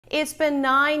It's been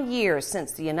 9 years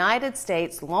since the United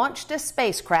States launched a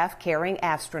spacecraft carrying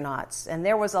astronauts, and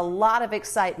there was a lot of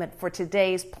excitement for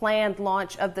today's planned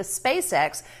launch of the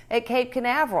SpaceX at Cape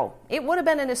Canaveral. It would have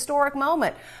been an historic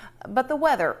moment, but the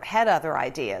weather had other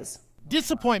ideas.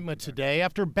 Disappointment today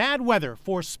after bad weather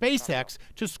forced SpaceX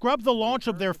to scrub the launch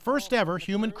of their first ever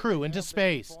human crew into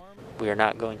space. We are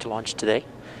not going to launch today.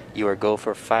 You are go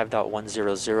for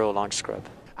 5.100 launch scrub.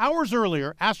 Hours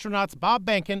earlier, astronauts Bob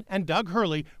Behnken and Doug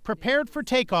Hurley prepared for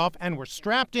takeoff and were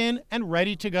strapped in and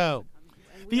ready to go.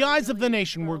 The eyes of the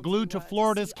nation were glued to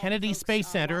Florida's Kennedy Space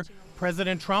Center.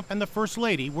 President Trump and the First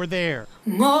Lady were there.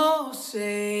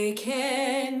 Say,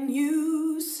 can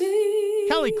you see?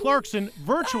 Kelly Clarkson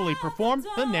virtually performed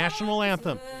the national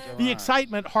anthem. The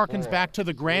excitement harkens back to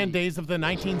the grand days of the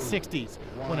 1960s,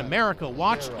 when America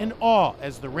watched in awe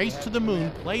as the race to the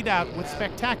moon played out with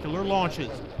spectacular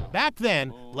launches. Back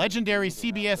then, legendary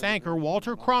CBS anchor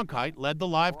Walter Cronkite led the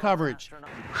live coverage.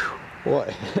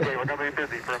 What? We're going to be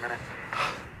busy for a minute.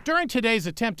 During today's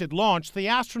attempted launch, the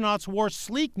astronauts wore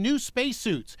sleek new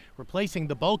spacesuits, replacing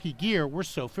the bulky gear we're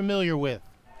so familiar with.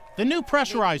 The new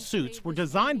pressurized suits were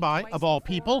designed by, of all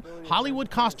people, Hollywood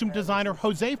costume designer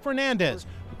Jose Fernandez,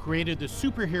 who created the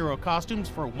superhero costumes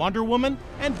for Wonder Woman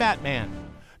and Batman.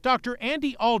 Dr.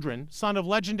 Andy Aldrin, son of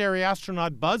legendary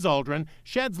astronaut Buzz Aldrin,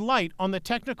 sheds light on the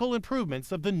technical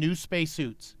improvements of the new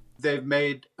spacesuits. They've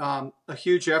made a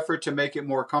huge effort to make it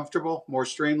more comfortable, more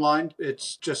streamlined.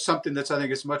 It's just something that's, I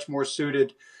think, is much more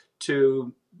suited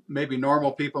to maybe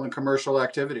normal people and commercial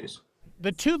activities.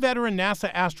 The two veteran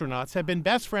NASA astronauts have been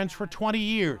best friends for 20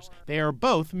 years. They are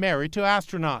both married to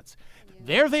astronauts.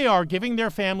 There they are giving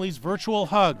their families virtual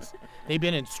hugs. They've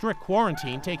been in strict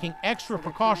quarantine, taking extra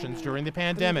precautions during the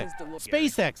pandemic.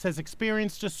 SpaceX has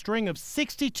experienced a string of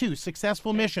 62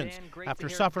 successful missions after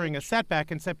suffering a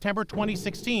setback in September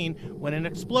 2016 when an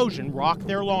explosion rocked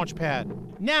their launch pad.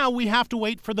 Now we have to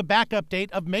wait for the backup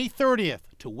date of May 30th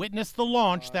to witness the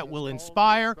launch that will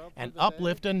inspire and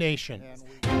uplift a nation.